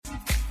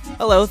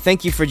Hello,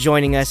 thank you for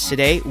joining us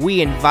today.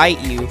 We invite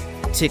you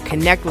to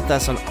connect with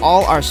us on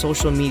all our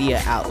social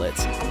media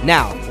outlets.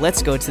 Now,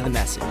 let's go to the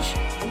message.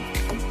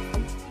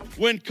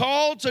 When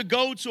called to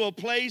go to a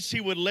place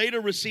he would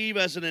later receive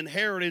as an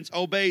inheritance,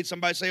 obeyed.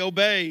 Somebody say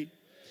obeyed.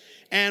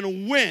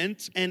 And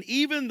went, and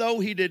even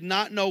though he did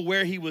not know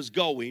where he was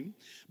going,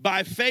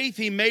 by faith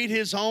he made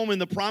his home in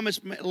the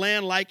promised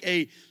land like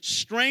a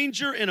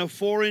stranger in a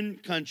foreign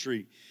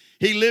country.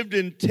 He lived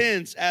in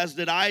tents, as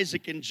did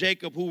Isaac and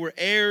Jacob, who were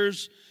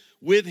heirs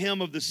with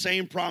him of the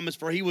same promise.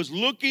 For he was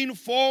looking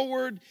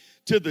forward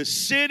to the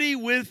city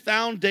with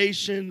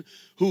foundation,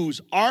 whose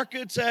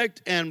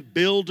architect and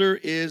builder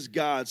is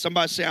God.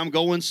 Somebody say, I'm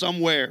going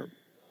somewhere.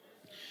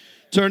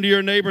 Turn to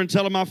your neighbor and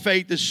tell him my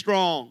faith is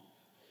strong,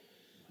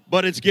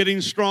 but it's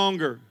getting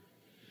stronger.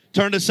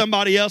 Turn to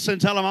somebody else and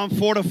tell them I'm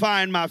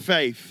fortifying my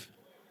faith.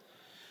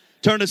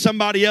 Turn to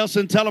somebody else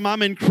and tell them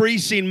I'm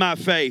increasing my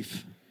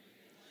faith.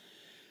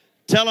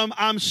 Tell them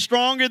I'm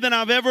stronger than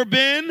I've ever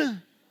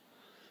been,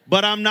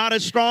 but I'm not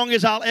as strong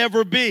as I'll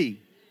ever be.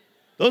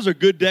 Those are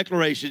good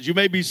declarations. You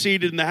may be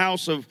seated in the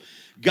house of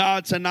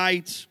God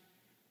tonight.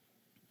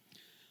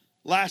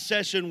 Last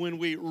session when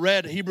we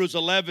read Hebrews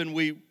 11,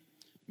 we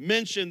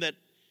mentioned that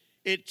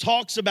it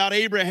talks about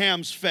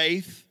Abraham's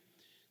faith,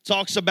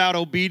 talks about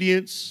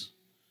obedience,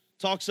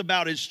 talks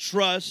about his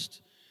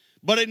trust,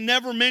 but it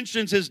never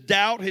mentions his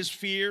doubt, his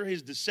fear,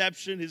 his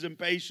deception, his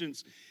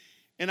impatience.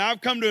 And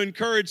I've come to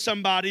encourage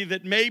somebody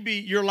that maybe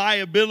your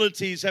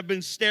liabilities have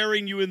been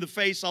staring you in the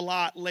face a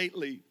lot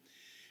lately.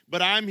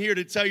 But I'm here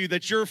to tell you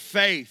that your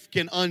faith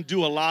can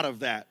undo a lot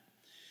of that.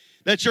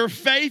 That your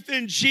faith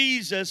in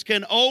Jesus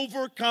can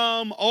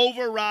overcome,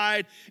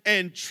 override,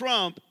 and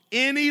trump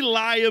any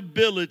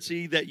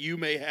liability that you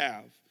may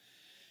have.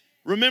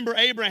 Remember,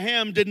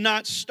 Abraham did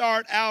not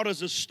start out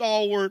as a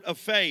stalwart of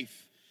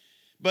faith,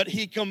 but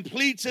he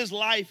completes his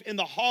life in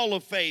the hall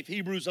of faith,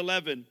 Hebrews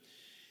 11.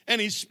 And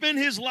he spent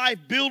his life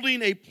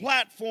building a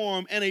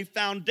platform and a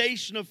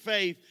foundation of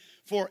faith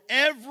for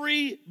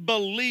every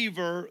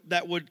believer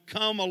that would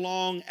come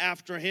along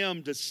after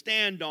him to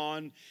stand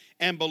on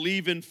and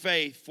believe in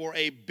faith for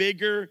a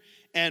bigger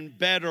and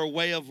better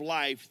way of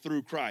life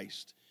through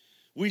Christ.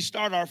 We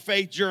start our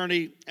faith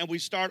journey and we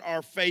start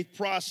our faith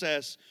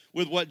process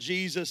with what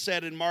Jesus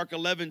said in Mark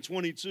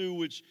 11:22,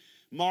 which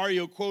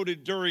Mario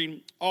quoted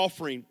during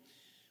offering,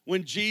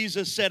 when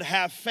Jesus said,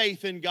 have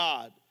faith in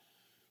God.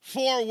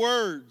 4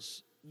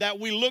 words that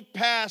we look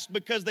past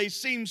because they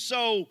seem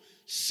so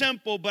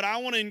simple, but I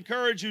want to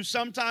encourage you,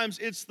 sometimes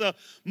it's the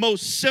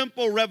most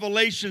simple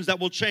revelations that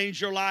will change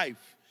your life.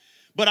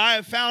 But I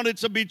have found it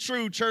to be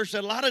true, church,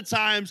 that a lot of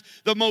times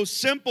the most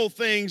simple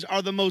things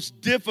are the most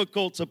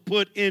difficult to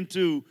put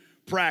into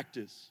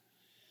practice.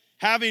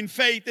 Having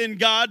faith in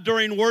God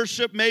during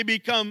worship may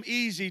become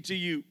easy to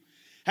you.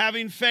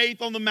 Having faith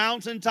on the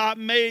mountaintop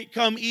may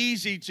come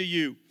easy to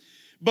you.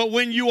 But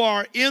when you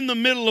are in the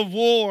middle of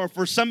war,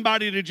 for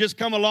somebody to just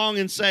come along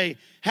and say,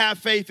 have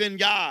faith in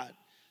God,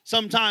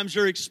 sometimes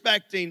you're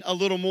expecting a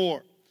little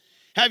more.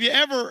 Have you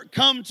ever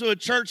come to a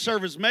church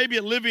service, maybe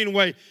a Living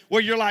Way,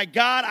 where you're like,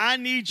 God, I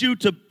need you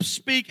to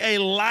speak a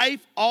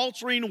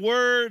life-altering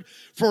word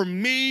for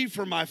me,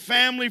 for my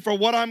family, for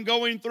what I'm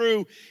going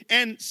through.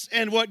 And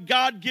what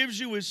God gives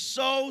you is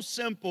so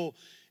simple,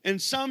 and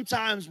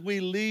sometimes we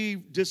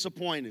leave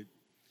disappointed.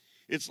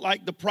 It's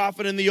like the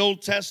prophet in the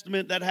Old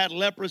Testament that had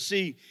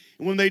leprosy.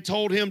 When they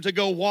told him to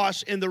go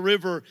wash in the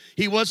river,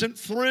 he wasn't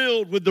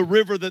thrilled with the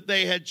river that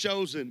they had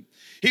chosen.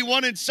 He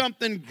wanted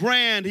something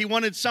grand. He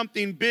wanted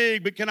something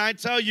big. But can I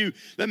tell you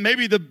that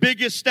maybe the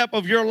biggest step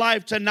of your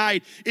life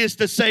tonight is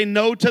to say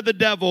no to the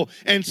devil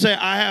and say,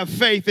 I have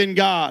faith in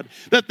God.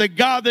 That the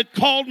God that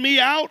called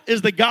me out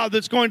is the God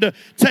that's going to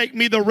take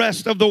me the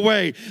rest of the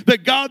way. The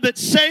God that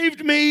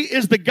saved me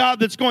is the God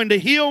that's going to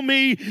heal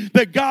me.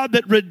 The God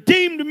that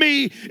redeemed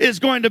me is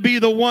going to be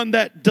the one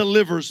that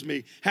delivers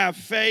me. Have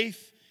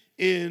faith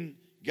in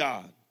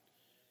God.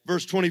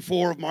 Verse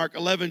 24 of Mark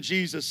 11,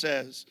 Jesus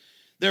says,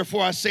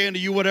 therefore I say unto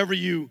you, whatever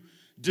you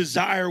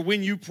desire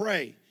when you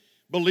pray,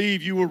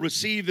 believe you will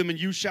receive them and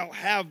you shall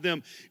have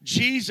them.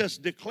 Jesus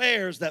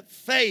declares that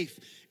faith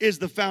is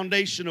the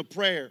foundation of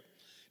prayer.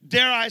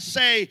 Dare I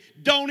say,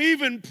 don't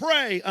even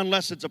pray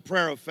unless it's a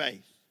prayer of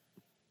faith.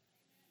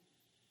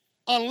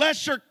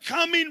 Unless you're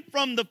coming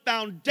from the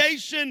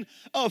foundation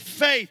of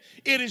faith,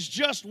 it is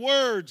just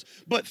words.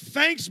 But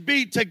thanks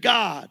be to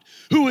God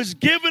who has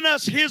given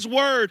us his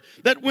word,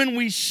 that when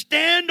we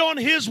stand on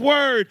his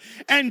word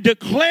and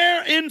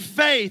declare in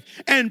faith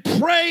and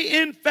pray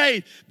in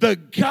faith, the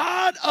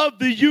God of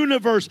the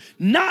universe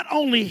not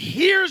only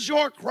hears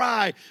your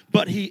cry,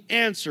 but he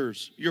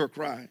answers your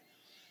cry.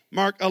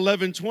 Mark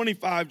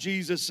 11:25,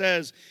 Jesus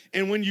says,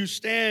 and when you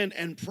stand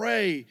and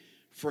pray,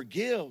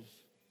 forgive.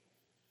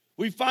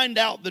 We find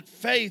out that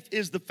faith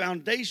is the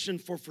foundation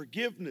for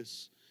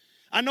forgiveness.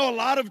 I know a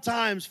lot of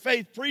times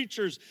faith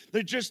preachers,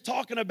 they're just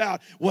talking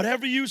about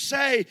whatever you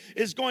say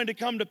is going to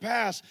come to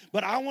pass.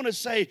 But I want to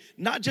say,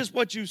 not just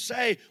what you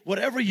say,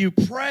 whatever you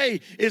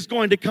pray is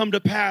going to come to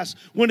pass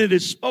when it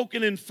is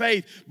spoken in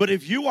faith. But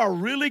if you are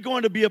really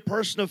going to be a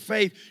person of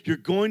faith, you're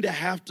going to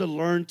have to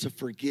learn to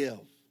forgive.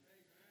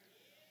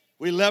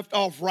 We left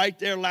off right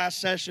there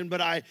last session,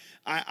 but I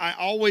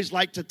always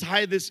like to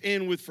tie this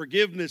in with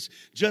forgiveness.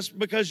 Just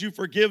because you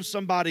forgive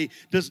somebody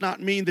does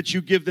not mean that you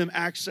give them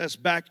access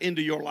back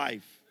into your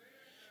life.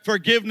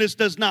 Forgiveness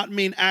does not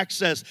mean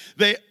access.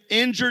 They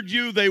injured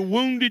you, they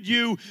wounded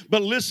you,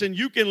 but listen,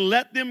 you can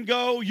let them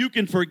go, you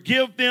can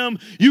forgive them,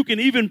 you can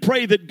even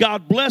pray that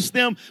God bless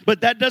them,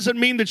 but that doesn't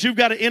mean that you've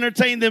got to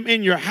entertain them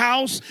in your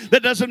house.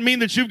 That doesn't mean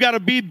that you've got to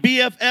be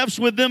BFFs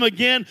with them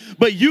again,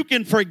 but you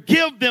can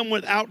forgive them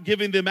without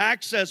giving them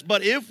access.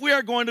 But if we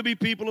are going to be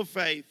people of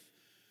faith,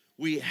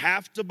 we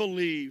have to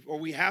believe, or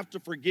we have to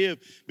forgive,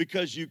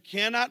 because you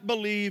cannot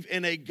believe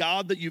in a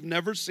God that you've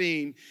never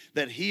seen,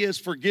 that he has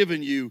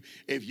forgiven you,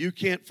 if you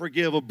can't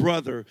forgive a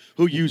brother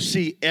who you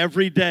see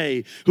every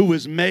day, who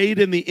was made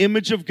in the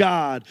image of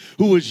God,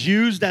 who was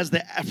used as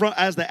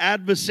the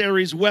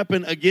adversary's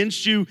weapon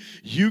against you.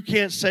 You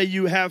can't say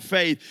you have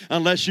faith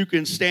unless you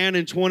can stand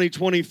in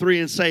 2023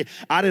 and say,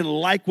 I didn't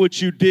like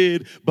what you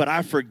did, but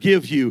I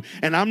forgive you.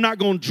 And I'm not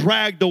going to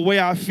drag the way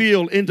I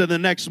feel into the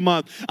next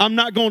month. I'm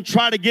not going to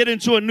try to get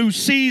into a new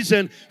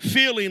season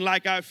feeling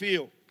like I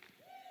feel.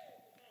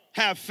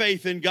 Have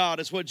faith in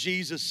God is what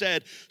Jesus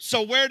said.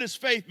 So where does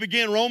faith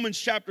begin? Romans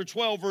chapter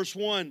 12, verse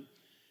 1.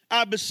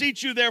 I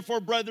beseech you,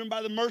 therefore, brethren,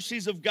 by the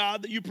mercies of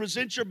God, that you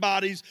present your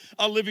bodies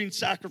a living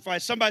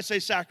sacrifice. Somebody say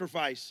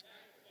sacrifice.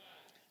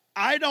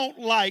 I don't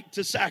like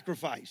to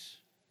sacrifice.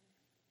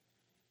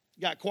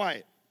 Got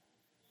quiet.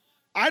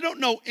 I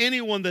don't know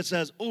anyone that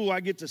says, oh,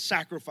 I get to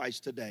sacrifice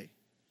today.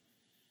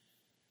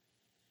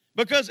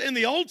 Because in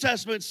the Old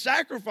Testament,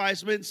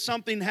 sacrifice meant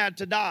something had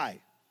to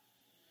die.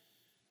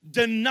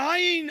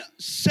 Denying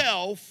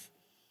self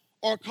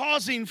or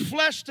causing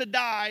flesh to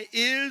die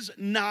is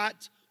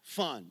not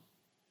fun.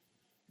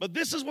 But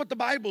this is what the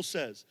Bible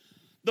says.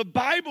 The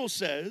Bible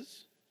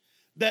says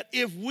that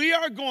if we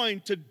are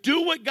going to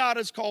do what God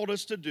has called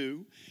us to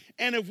do,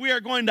 and if we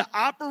are going to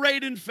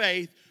operate in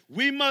faith,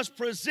 we must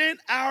present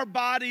our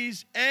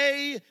bodies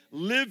a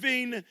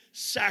living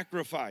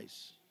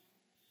sacrifice.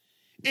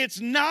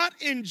 It's not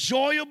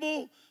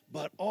enjoyable,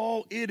 but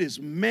it is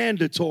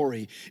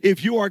mandatory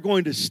if you are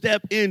going to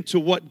step into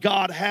what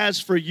God has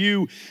for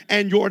you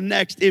and your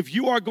next. If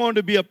you are going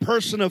to be a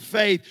person of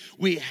faith,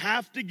 we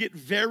have to get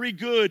very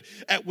good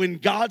at when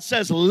God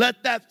says,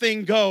 let that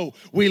thing go,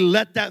 we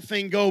let that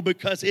thing go,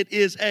 because it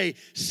is a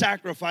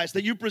sacrifice.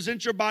 That you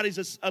present your bodies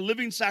as a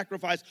living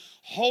sacrifice,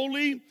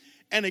 holy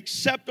and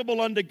acceptable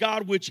unto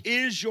God, which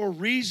is your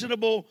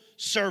reasonable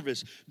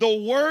service. The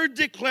word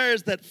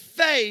declares that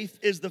faith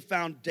is the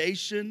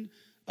foundation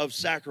of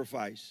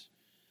sacrifice.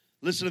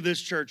 Listen to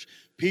this, church.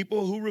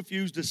 People who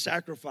refuse to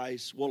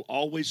sacrifice will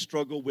always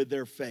struggle with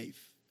their faith.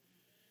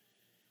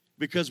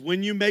 Because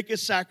when you make a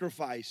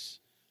sacrifice,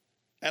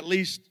 at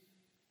least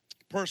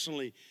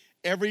personally,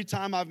 every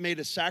time I've made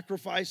a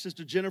sacrifice,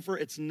 Sister Jennifer,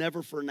 it's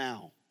never for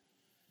now.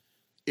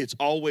 It's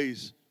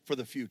always for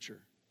the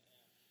future.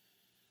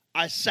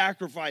 I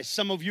sacrifice.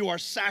 Some of you are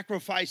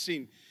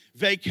sacrificing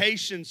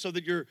vacations so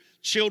that your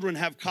children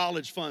have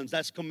college funds.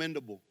 That's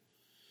commendable.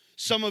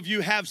 Some of you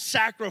have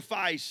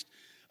sacrificed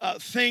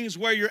things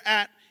where you're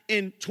at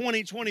in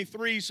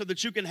 2023 so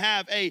that you can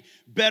have a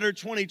better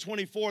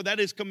 2024. That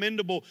is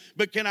commendable.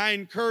 But can I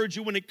encourage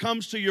you, when it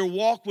comes to your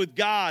walk with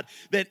God,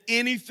 that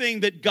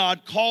anything that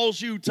God calls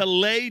you to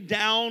lay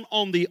down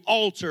on the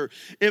altar,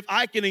 if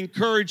I can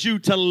encourage you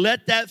to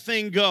let that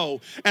thing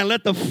go and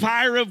let the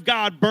fire of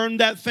God burn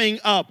that thing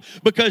up,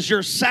 because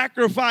your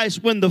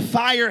sacrifice, when the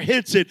fire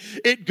hits it,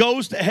 it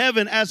goes to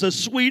heaven as a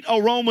sweet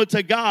aroma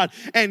to God.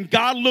 And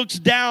God looks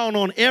down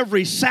on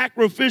every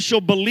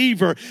sacrificial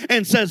believer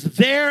and says,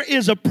 there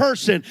is a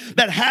person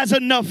that has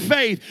enough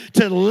faith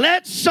to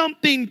let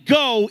something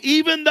go,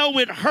 even though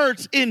it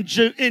hurts in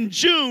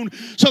June,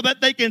 so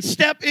that they can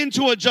step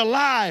into a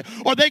July,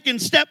 or they can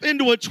step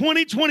into a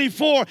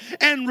 2024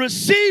 and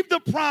receive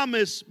the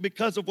promise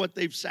because of what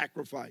they've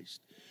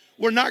sacrificed.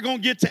 We're not going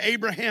to get to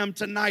Abraham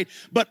tonight,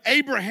 but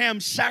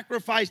Abraham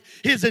sacrificed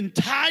his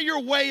entire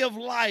way of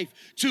life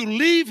to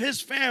leave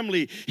his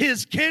family,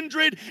 his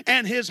kindred,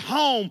 and his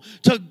home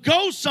to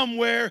go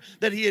somewhere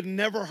that he had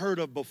never heard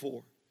of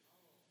before.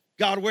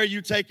 God, where are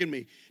you taking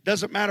me?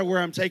 Doesn't matter where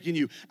I'm taking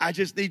you. I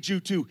just need you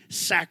to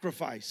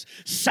sacrifice.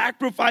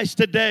 Sacrifice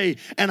today,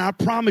 and I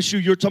promise you,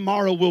 your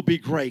tomorrow will be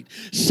great.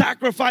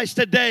 Sacrifice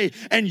today,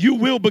 and you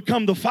will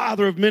become the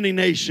father of many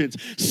nations.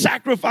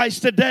 Sacrifice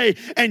today,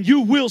 and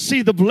you will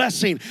see the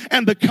blessing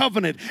and the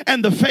covenant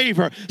and the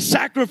favor.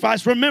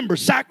 Sacrifice, remember,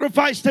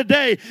 sacrifice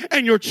today,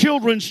 and your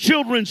children's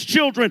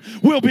children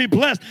will be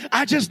blessed.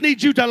 I just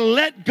need you to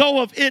let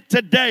go of it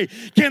today.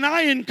 Can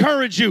I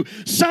encourage you?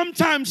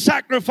 Sometimes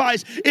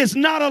sacrifice is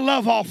not a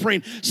love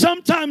offering.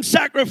 Sometimes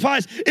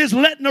sacrifice is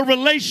letting a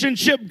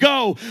relationship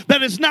go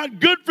that is not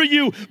good for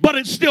you, but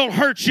it still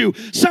hurts you.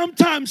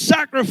 Sometimes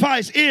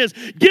sacrifice is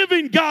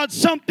giving God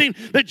something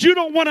that you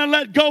don't want to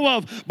let go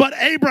of. But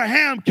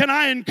Abraham, can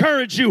I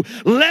encourage you,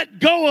 let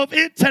go of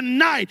it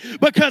tonight,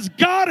 because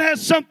God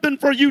has something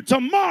for you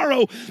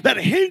tomorrow that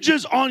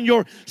hinges on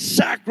your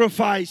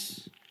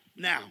sacrifice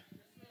now.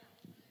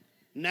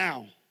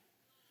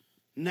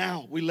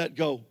 Now we let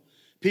go.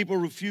 People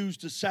refuse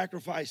to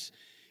sacrifice,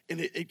 and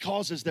it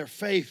causes their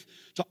faith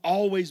to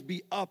always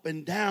be up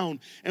and down,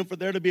 and for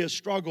there to be a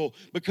struggle,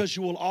 because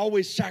you will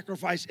always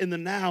sacrifice in the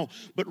now,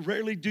 but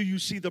rarely do you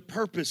see the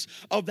purpose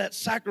of that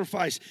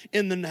sacrifice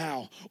in the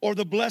now, or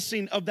the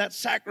blessing of that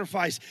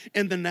sacrifice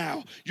in the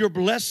now. Your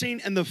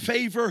blessing and the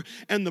favor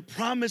and the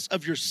promise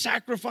of your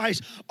sacrifice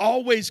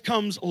always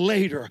comes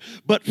later,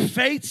 but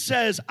faith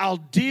says, I'll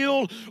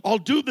do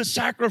the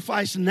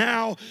sacrifice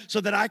now so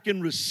that I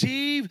can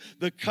receive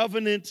the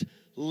covenant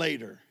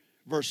later.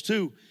 Verse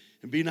 2,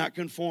 and be not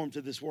conformed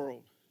to this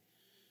world.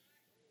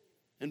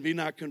 And be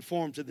not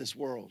conformed to this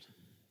world.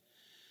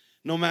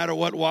 No matter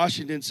what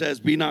Washington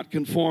says, be not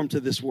conformed to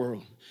this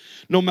world.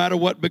 No matter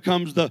what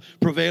becomes the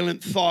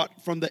prevalent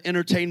thought from the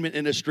entertainment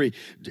industry,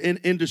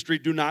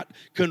 do not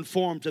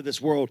conform to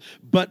this world,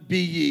 but be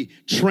ye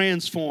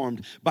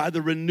transformed by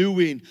the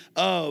renewing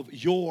of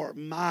your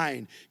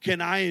mind.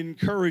 Can I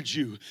encourage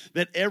you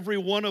that every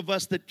one of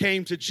us that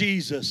came to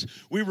Jesus,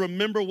 we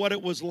remember what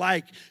it was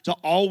like to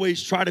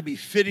always try to be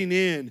fitting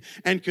in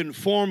and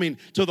conforming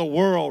to the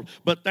world.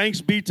 But thanks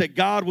be to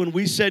God, when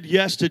we said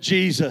yes to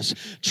Jesus,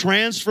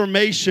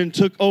 transformation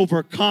took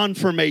over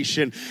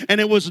confirmation, and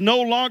it was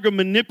no longer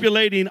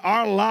manipulating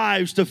our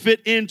lives to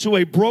fit into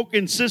a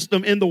broken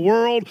system in the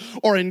world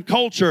or in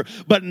culture.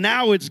 But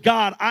now it's,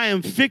 God, I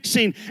am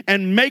fixing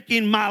and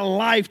making my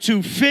life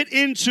to fit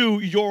into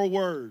your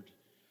word.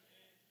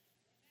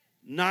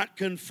 Not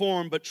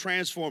conform, but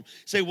transform.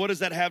 Say, what does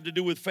that have to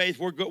do with faith?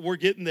 We're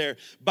getting there.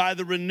 By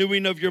the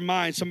renewing of your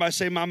mind. Somebody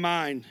say, my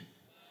mind.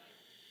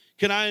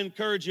 Can I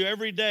encourage you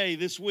every day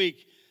this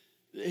week?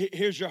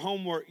 Here's your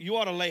homework. You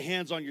ought to lay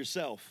hands on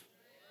yourself.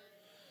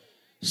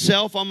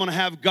 Self, I'm going to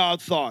have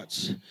God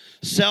thoughts.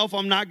 Self,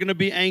 I'm not going to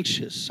be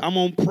anxious. I'm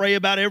going to pray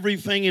about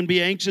everything and be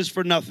anxious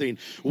for nothing.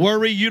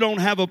 Worry, you don't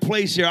have a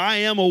place here. I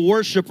am a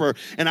worshiper,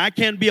 and I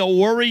can't be a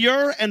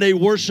worrier and a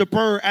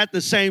worshiper at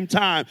the same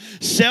time.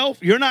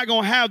 Self, you're not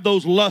going to have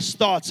those lust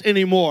thoughts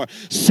anymore.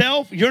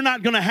 Self, you're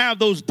not going to have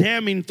those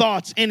damning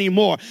thoughts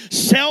anymore.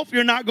 Self,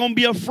 you're not going to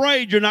be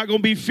afraid. You're not going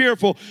to be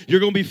fearful. You're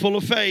going to be full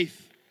of faith.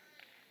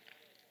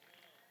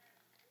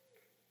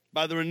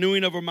 By the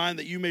renewing of our mind,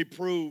 that you may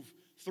prove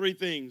three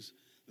things: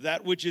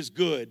 that which is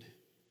good.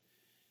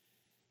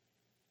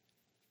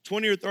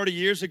 20 or 30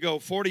 years ago,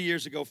 40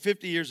 years ago,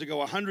 50 years ago,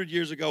 100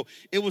 years ago,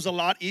 it was a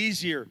lot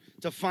easier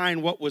to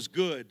find what was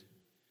good.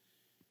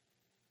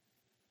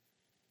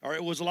 Or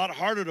it was a lot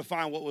harder to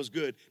find what was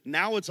good.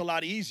 Now it's a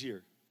lot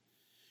easier.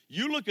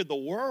 You look at the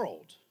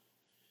world,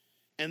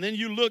 and then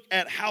you look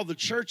at how the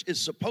church is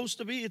supposed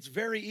to be, it's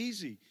very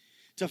easy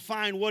to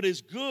find what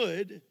is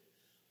good,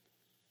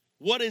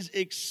 what is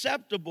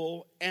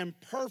acceptable and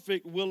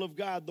perfect will of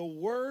God. The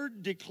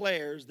word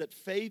declares that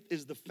faith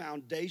is the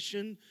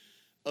foundation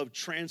of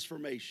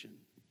transformation.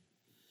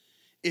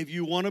 If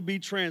you want to be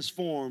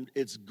transformed,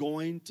 it's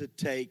going to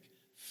take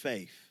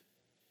faith.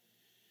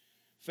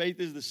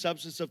 Faith is the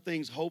substance of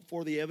things hoped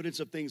for, the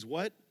evidence of things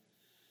what?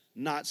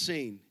 Not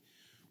seen.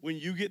 When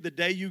you get, the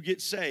day you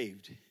get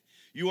saved,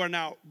 you are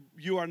now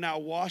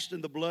washed in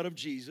the blood of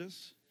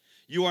Jesus.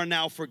 You are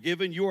now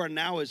forgiven. You are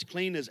now as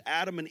clean as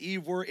Adam and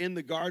Eve were in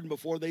the garden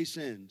before they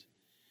sinned.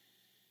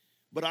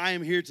 But I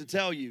am here to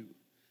tell you,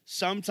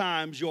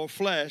 sometimes your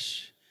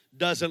flesh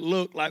doesn't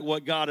look like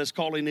what God is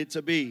calling it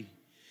to be.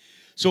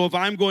 So if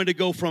I'm going to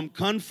go from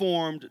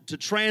conformed to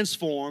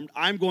transformed,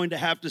 I'm going to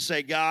have to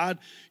say, God,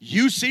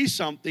 you see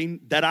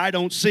something that I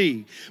don't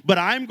see. But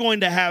I'm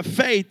going to have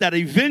faith that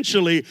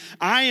eventually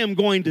I am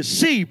going to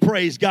see,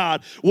 praise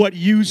God, what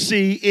you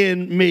see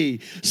in me.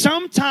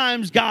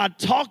 Sometimes God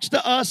talks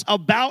to us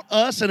about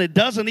us, and it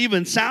doesn't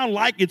even sound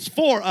like it's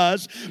for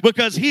us,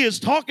 because he is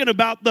talking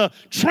about the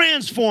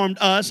transformed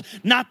us,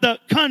 not the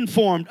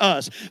conformed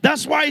us.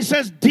 That's why he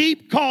says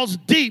deep calls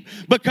deep,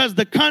 because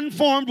the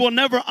conformed will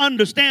never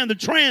understand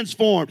the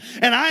transformed.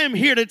 And I am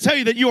here to tell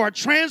you that you are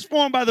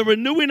transformed by the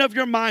renewing of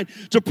your mind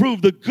to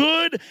prove the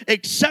good,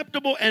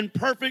 acceptable, and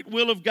perfect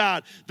will of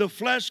God. The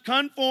flesh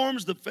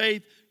conforms, the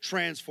faith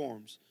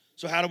transforms.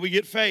 So how do we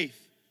get faith?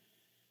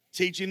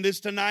 Teaching this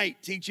tonight,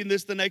 teaching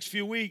this the next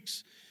few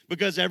weeks,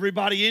 because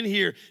everybody in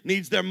here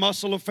needs their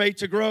muscle of faith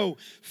to grow.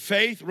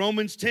 Faith,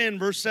 Romans 10,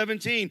 verse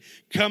 17,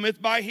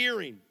 cometh by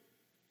hearing,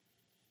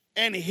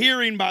 and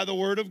hearing by the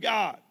word of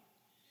God.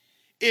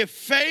 If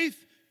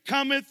faith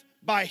cometh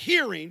by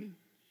hearing,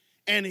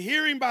 and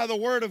hearing by the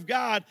word of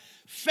God,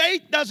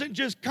 faith doesn't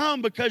just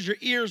come because your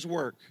ears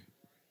work.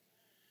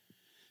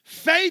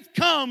 Faith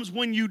comes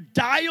when you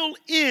dial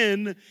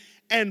in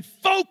and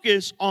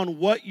focus on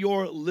what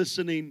you're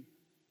listening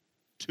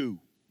to.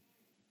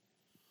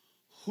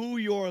 Who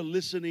you're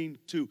listening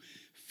to.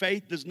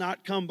 Faith does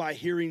not come by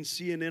hearing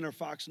CNN or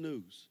Fox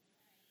News.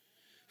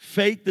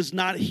 Faith does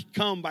not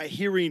come by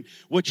hearing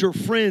what your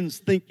friends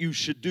think you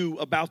should do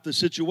about the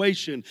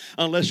situation,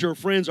 unless your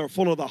friends are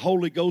full of the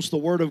Holy Ghost, the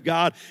Word of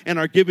God, and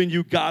are giving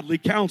you godly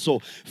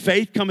counsel.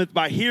 Faith cometh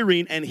by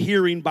hearing, and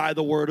hearing by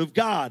the Word of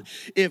God.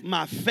 If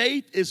my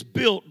faith is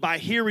built by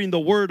hearing the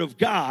Word of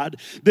God,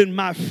 then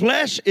my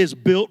flesh is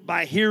built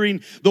by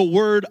hearing the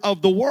word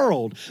of the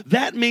world.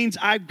 That means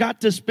I've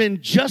got to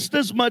spend just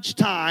as much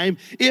time,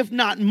 if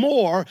not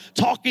more,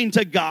 talking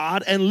to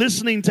God and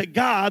listening to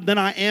God than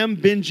I am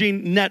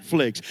binging Netflix.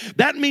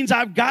 That means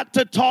I've got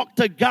to talk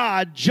to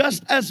God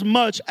just as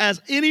much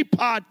as any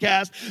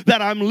podcast that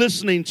I'm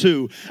listening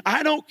to.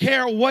 I don't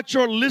care what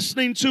you're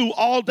listening to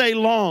all day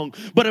long,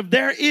 but if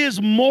there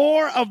is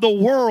more of the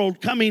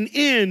world coming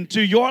into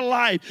your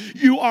life,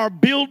 you are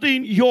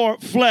building your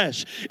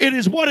flesh. It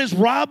is what is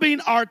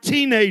robbing our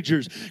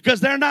teenagers,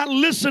 because they're not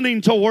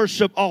listening to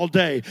worship all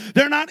day.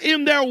 They're not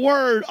in their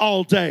word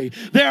all day.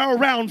 They're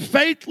around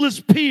faithless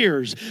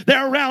peers.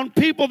 They're around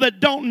people that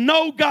don't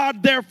know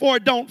God, therefore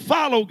don't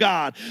follow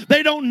God.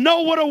 They don't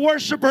know what a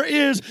worshiper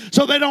is,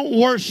 so they don't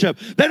worship.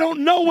 They don't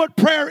know what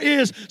prayer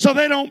is, so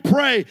they don't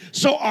pray.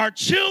 So our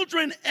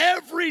children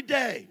every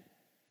day,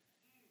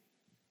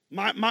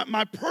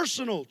 my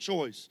personal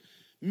choice,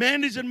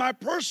 Mandy's and my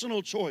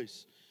personal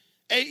choice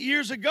 8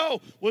 years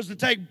ago was to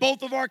take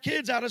both of our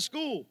kids out of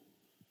school.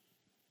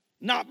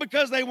 Not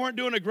because they weren't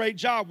doing a great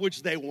job,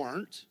 which they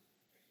weren't,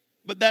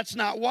 but that's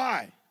not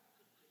why.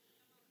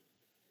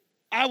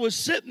 I was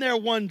sitting there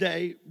one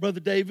day, Brother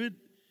David,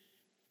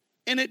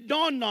 and it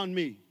dawned on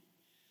me,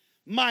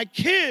 my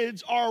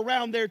kids are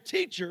around their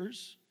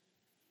teachers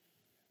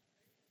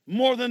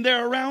more than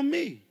they're around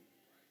me.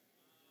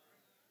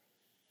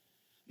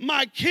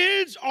 My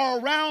kids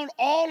are around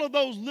all of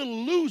those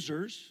little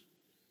losers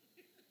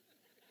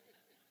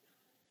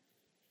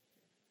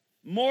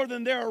more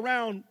than they're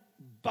around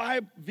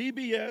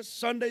VBS,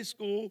 Sunday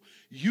school,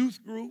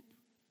 youth group.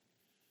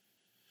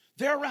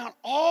 They're around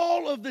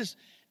all of this,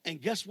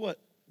 and guess what?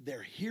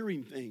 They're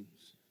hearing things.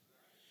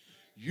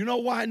 You know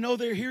why I know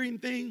they're hearing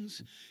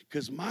things?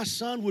 Because my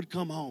son would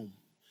come home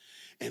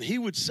and he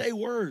would say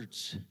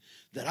words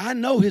that I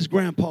know his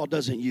grandpa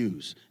doesn't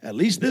use. At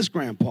least this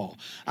grandpa.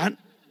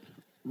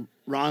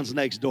 Ron's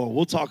next door.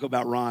 We'll talk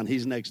about Ron.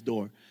 He's next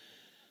door.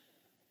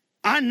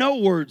 I know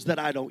words that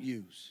I don't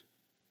use.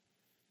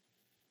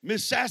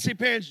 Miss Sassy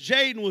Pants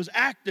Jaden was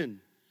acting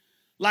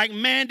like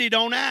Mandy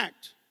don't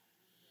act,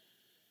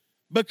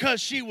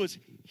 because she was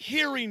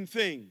hearing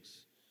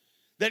things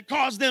that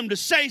caused them to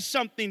say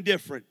something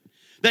different,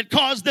 that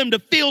caused them to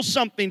feel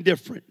something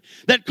different,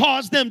 that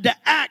caused them to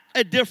act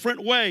a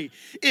different way.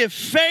 If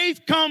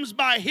faith comes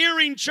by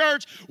hearing,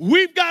 church,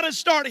 we've got to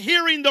start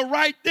hearing the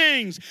right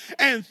things.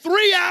 And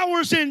 3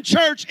 hours in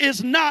church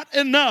is not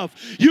enough.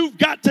 You've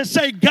got to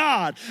say,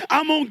 God,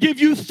 I'm going to give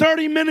you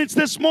 30 minutes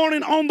this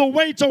morning on the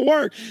way to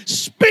work.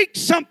 Speak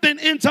something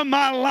into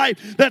my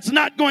life that's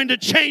not going to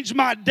change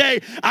my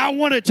day. I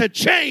want it to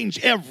change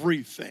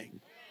everything.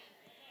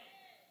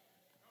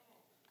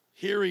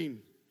 Hearing.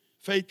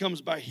 Faith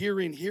comes by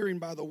hearing, hearing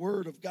by the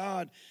word of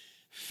God.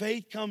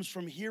 Faith comes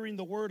from hearing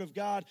the word of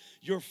God.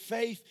 Your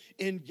faith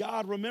in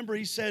God. Remember,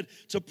 he said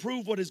to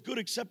prove what is good,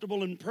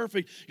 acceptable, and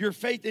perfect. Your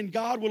faith in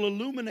God will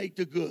illuminate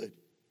the good.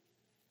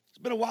 It's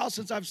been a while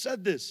since I've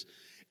said this.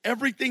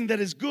 Everything that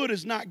is good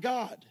is not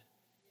God.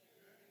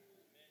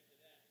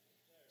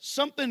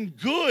 Something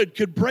good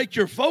could break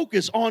your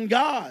focus on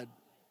God.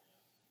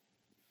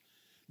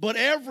 But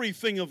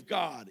everything of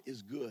God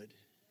is good.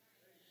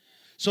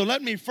 So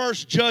let me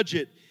first judge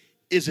it.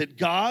 Is it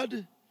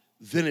God?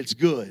 Then it's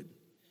good.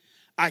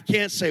 I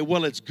can't say,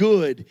 well, it's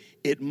good.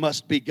 It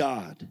must be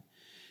God.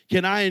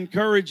 Can I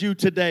encourage you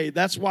today?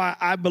 That's why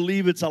I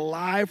believe it's a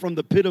lie from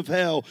the pit of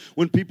hell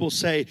when people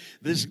say,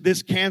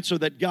 this cancer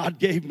that God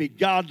gave me,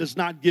 God does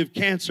not give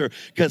cancer,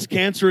 because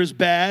cancer is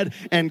bad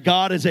and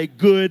God is a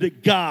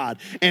good God.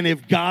 And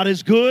if God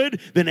is good,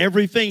 then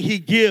everything he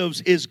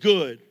gives is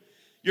good.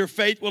 Your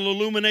faith will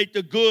illuminate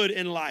the good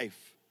in life.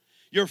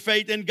 Your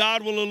faith in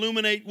God will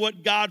illuminate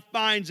what God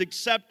finds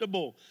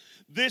acceptable.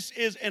 This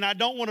is, and I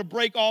don't want to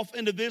break off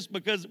into this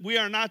because we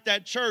are not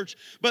that church,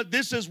 but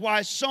this is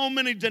why so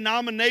many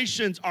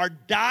denominations are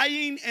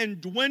dying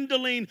and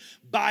dwindling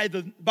by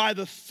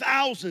the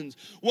thousands.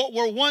 What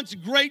were once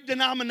great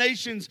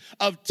denominations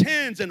of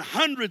tens and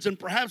hundreds and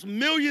perhaps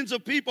millions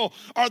of people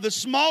are the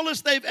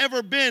smallest they've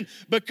ever been,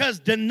 because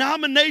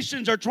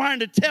denominations are trying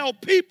to tell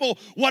people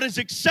what is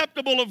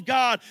acceptable of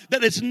God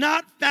that is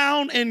not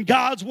found in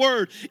God's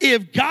word.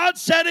 If God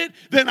said it,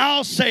 then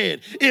I'll say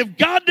it. If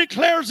God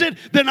declares it,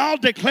 then I'll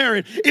declare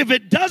it. If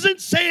it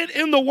doesn't say it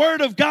in the word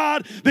of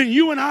God, then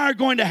you and I are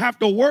going to have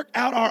to work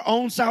out our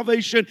own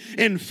salvation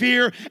in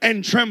fear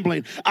and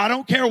trembling. I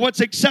don't care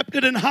what's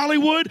accepted in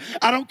Hollywood.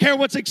 I don't care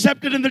what's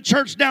accepted in the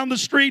church down the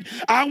street.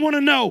 I want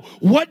to know,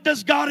 what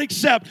does God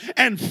accept?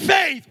 And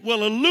faith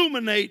will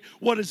illuminate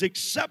what is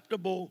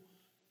acceptable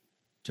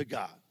to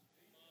God.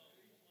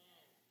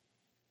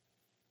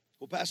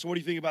 Well, Pastor, what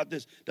do you think about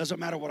this? Doesn't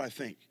matter what I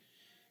think.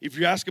 If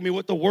you're asking me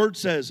what the word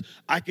says,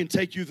 I can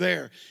take you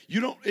there.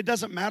 It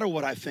doesn't matter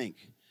what I think.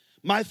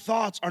 My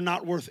thoughts are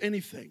not worth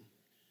anything.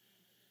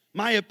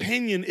 My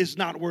opinion is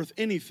not worth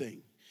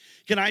anything.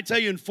 Can I tell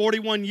you, in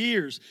 41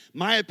 years,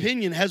 my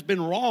opinion has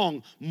been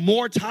wrong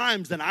more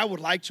times than I would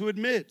like to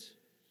admit.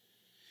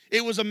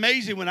 It was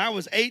amazing when I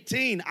was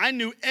 18, I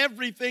knew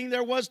everything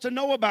there was to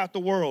know about the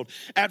world.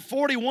 At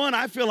 41,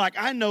 I feel like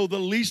I know the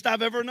least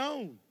I've ever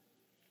known.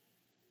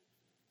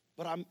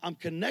 But I'm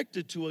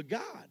connected to a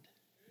God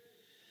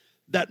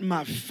that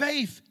my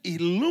faith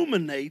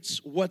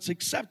illuminates what's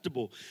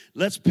acceptable.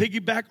 Let's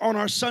piggyback on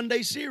our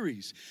Sunday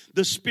series.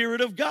 The Spirit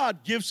of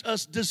God gives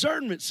us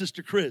discernment,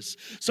 Sister Chris.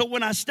 So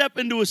when I step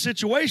into a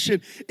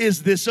situation,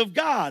 is this of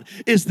God?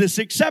 Is this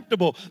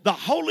acceptable? The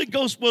Holy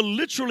Ghost will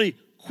literally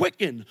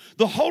quicken.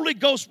 The Holy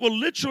Ghost will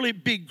literally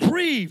be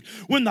grieved.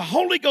 When the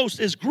Holy Ghost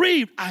is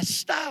grieved, I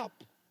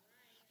stop.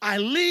 I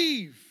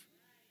leave.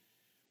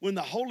 When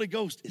the Holy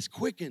Ghost is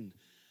quickened,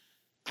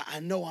 I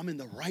know I'm in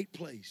the right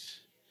place.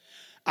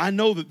 I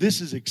know that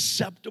this is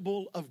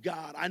acceptable of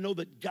God. I know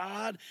that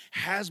God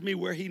has me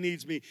where he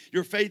needs me.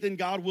 Your faith in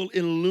God will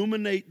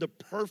illuminate the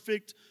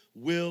perfect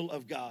will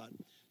of God.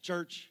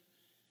 Church,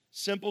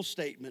 simple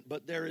statement,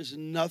 but there is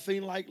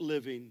nothing like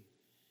living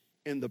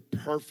in the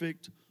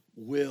perfect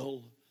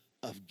will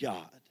of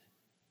God.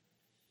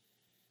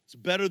 It's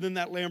better than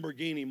that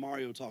Lamborghini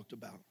Mario talked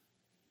about.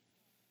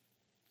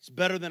 It's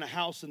better than a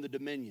house in the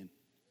Dominion.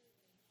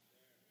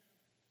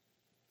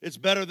 It's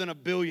better than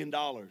 $1 billion.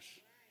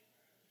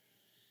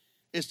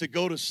 Is to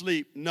go to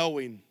sleep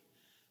knowing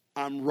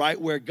I'm right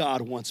where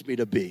God wants me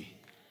to be.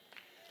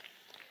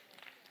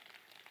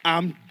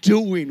 I'm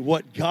doing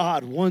what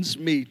God wants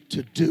me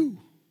to do.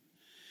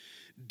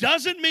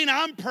 Doesn't mean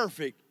I'm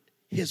perfect.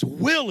 His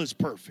will is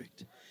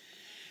perfect.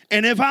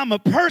 And if I'm a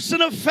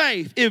person of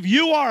faith, if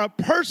you are a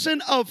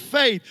person of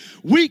faith,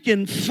 we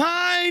can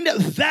find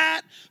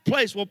that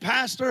place. Well,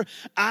 Pastor,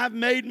 I've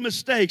made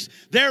mistakes.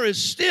 There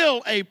is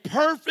still a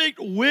perfect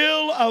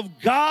will of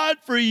God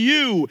for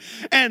you.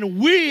 And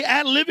we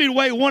at Living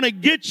Way want to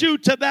get you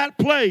to that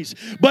place.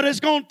 But it's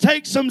going to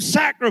take some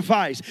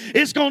sacrifice.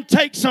 It's going to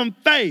take some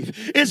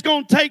faith. It's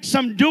going to take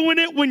some doing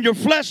it when your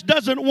flesh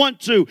doesn't want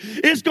to.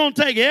 It's going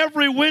to take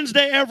every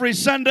Wednesday, every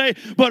Sunday.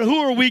 But who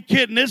are we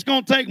kidding? It's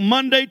going to take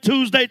Monday,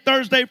 Tuesday,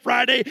 Thursday,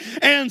 Friday,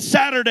 and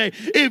Saturday.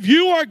 If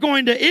you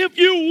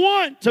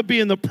want to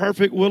be in the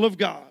perfect will of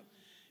God,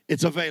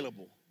 it's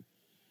available.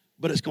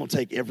 But it's going to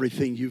take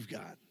everything you've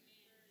got.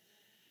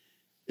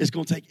 It's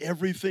going to take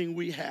everything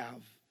we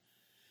have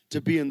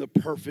to be in the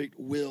perfect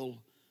will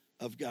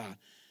of God.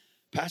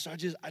 Pastor,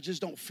 I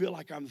just don't feel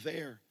like I'm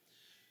there.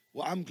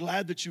 Well, I'm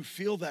glad that you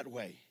feel that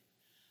way.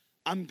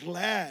 I'm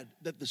glad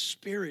that the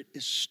Spirit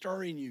is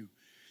stirring you,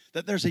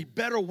 that there's a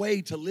better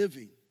way to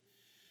living.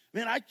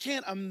 Man, I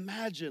can't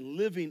imagine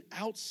living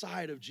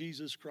outside of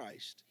Jesus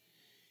Christ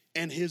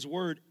and his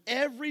word.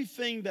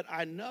 Everything that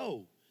I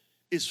know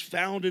is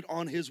founded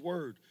on his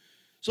word.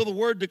 So the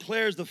word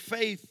declares that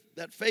faith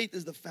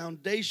is the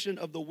foundation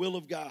of the will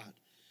of God.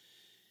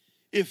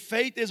 If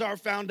faith is our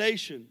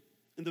foundation,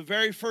 and the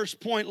very first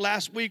point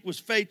last week was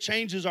faith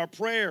changes our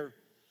prayer.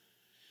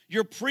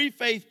 Your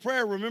pre-faith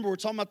prayer, remember we're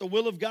talking about the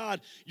will of God.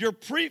 Your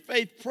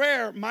pre-faith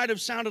prayer might have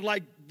sounded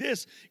like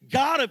this: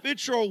 God, if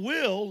it's your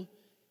will,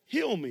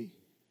 heal me.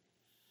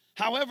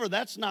 However,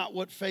 that's not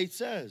what faith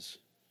says.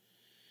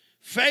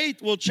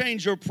 Faith will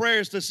change your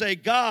prayers to say,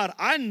 God,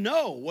 I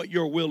know what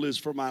your will is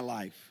for my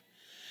life.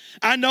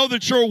 I know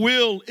that your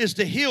will is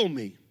to heal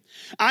me.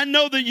 I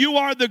know that you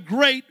are the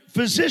great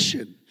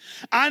physician.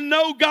 I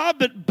know, God,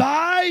 that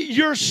by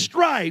your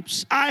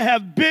stripes I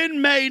have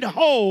been made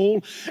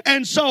whole.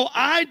 And so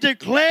I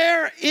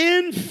declare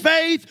in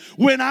faith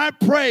when I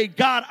pray,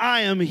 God,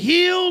 I am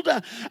healed,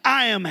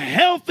 I am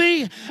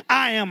healthy,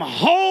 I am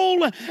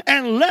whole,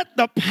 and let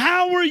the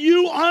power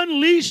you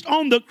unleashed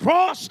on the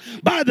cross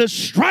by the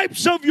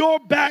stripes of your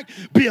back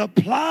be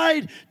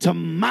applied to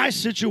my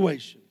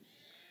situation.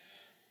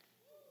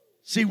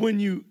 See, when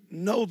you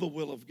know the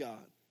will of God,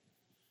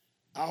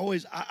 I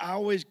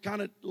always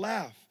kind of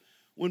laugh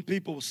when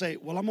people say,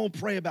 well, I'm going to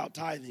pray about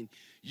tithing.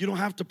 You don't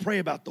have to pray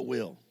about the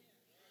will.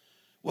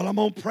 Well, I'm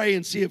going to pray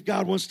and see if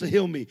God wants to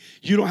heal me.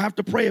 You don't have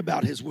to pray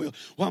about his will.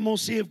 Well, I'm going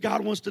to see if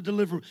God wants to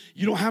deliver.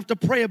 You don't have to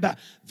pray about.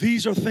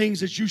 These are things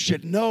that you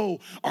should know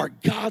are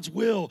God's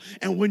will.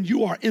 And when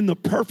you are in the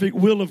perfect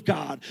will of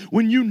God,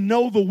 when you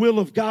know the will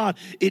of God,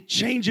 it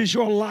changes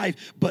your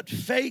life. But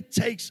faith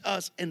takes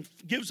us and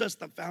gives us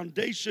the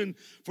foundation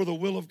for the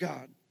will of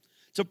God.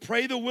 To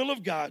pray the will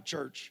of God,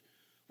 church,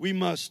 we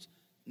must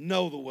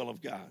know the will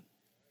of God.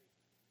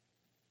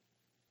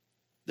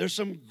 There's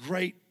some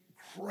great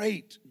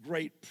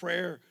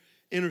prayer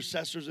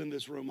intercessors in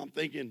this room. I'm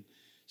thinking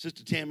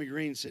Sister Tammy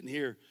Green sitting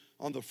here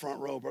on the front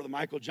row, Brother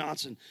Michael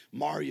Johnson,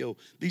 Mario.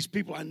 These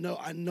people I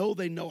know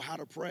they know how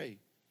to pray.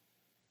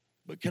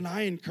 But can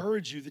I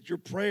encourage you that your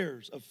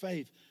prayers of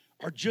faith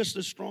are just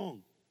as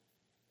strong?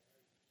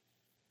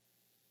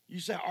 You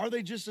say, are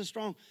they just as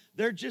strong?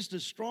 They're just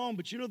as strong,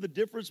 but you know the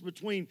difference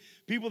between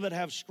people that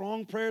have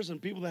strong prayers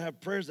and people that have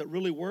prayers that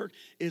really work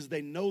is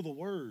they know the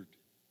word.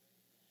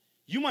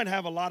 You might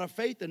have a lot of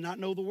faith and not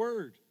know the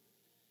word.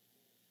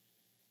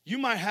 You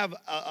might have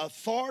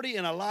authority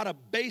and a lot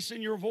of bass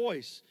in your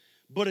voice,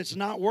 but it's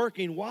not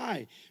working.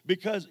 Why?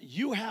 Because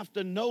you have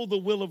to know the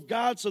will of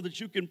God so that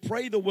you can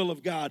pray the will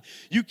of God.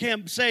 You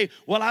can't say,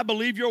 well, I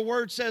believe your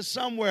word says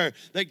somewhere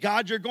that,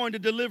 God, you're going to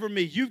deliver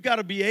me. You've got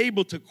to be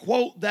able to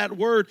quote that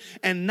word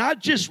and not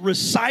just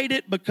recite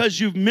it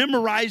because you've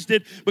memorized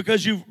it,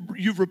 because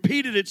you've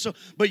repeated it,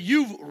 but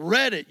you've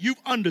read it,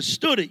 you've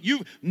understood it,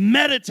 you've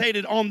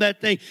meditated on that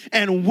thing.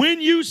 And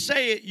when you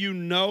say it, you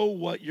know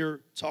what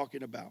you're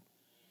talking about.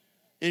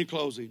 In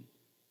closing,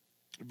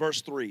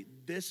 verse 3,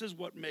 this is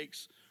what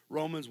makes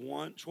Romans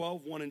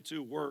 12, 1 and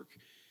 2 work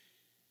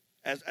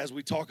as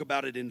we talk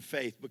about it in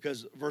faith,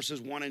 because verses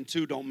 1 and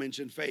 2 don't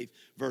mention faith.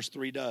 Verse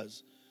 3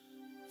 does.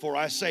 For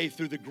I say,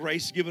 through the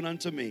grace given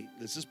unto me,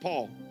 this is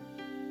Paul,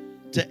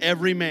 to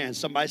every man.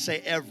 Somebody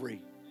say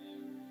every.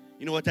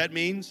 You know what that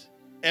means?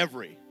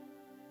 Every.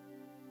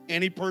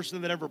 Any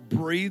person that ever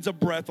breathes a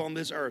breath on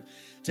this earth.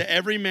 To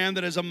every man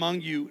that is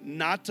among you,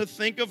 not to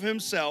think of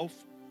himself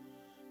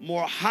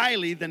more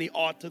highly than he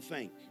ought to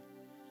think,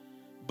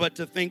 but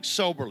to think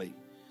soberly.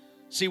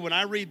 See, when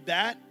I read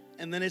that,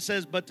 and then it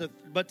says, but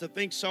to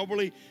think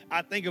soberly,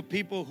 I think of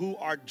people who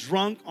are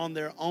drunk on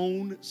their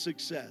own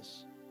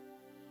success,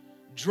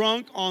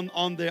 drunk on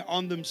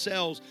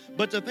themselves.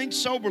 But to think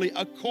soberly,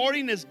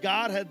 according as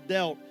God hath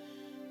dealt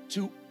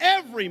to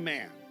every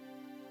man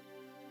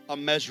a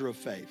measure of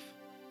faith.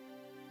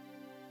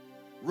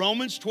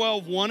 Romans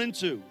 12, 1 and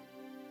 2,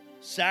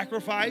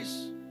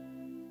 sacrifice.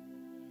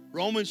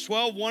 Romans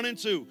 12, 1 and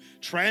 2,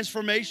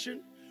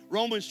 transformation.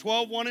 Romans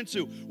 12, 1 and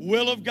 2,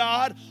 will of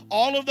God,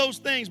 all of those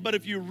things. But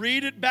if you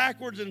read it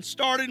backwards and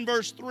start in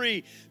verse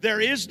 3,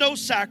 there is no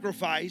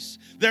sacrifice,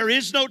 there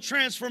is no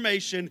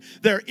transformation,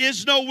 there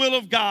is no will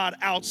of God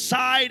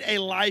outside a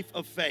life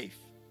of faith.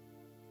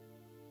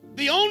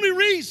 The only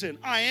reason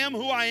I am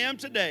who I am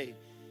today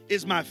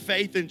is my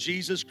faith in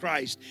Jesus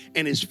Christ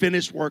and his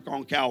finished work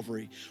on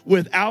Calvary.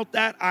 Without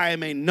that, I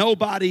am a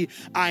nobody.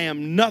 I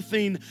am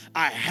nothing.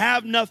 I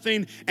have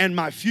nothing, and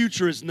my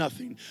future is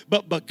nothing.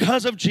 But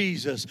because of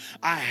Jesus,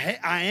 I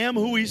am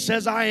who he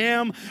says I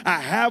am. I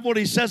have what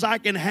he says I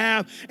can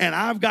have, and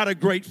I've got a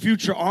great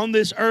future on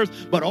this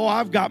earth. But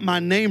I've got my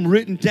name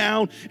written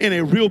down in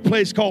a real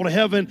place called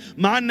heaven.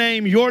 My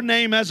name, your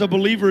name as a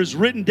believer is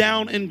written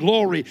down in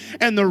glory.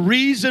 And the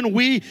reason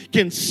we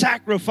can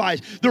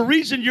sacrifice, the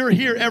reason you're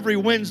here every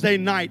Wednesday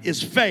night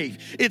is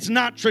faith. It's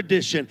not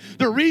tradition.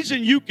 The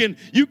reason you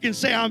can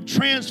say I'm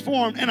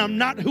transformed and I'm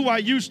not who I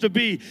used to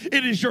be,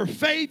 it is your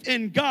faith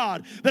in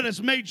God that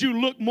has made you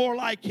look more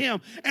like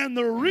him. And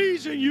the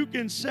reason you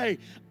can say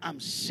I'm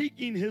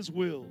seeking his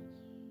will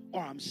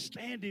or I'm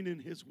standing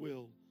in his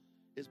will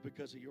is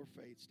because of your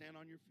faith. Stand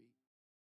on your feet.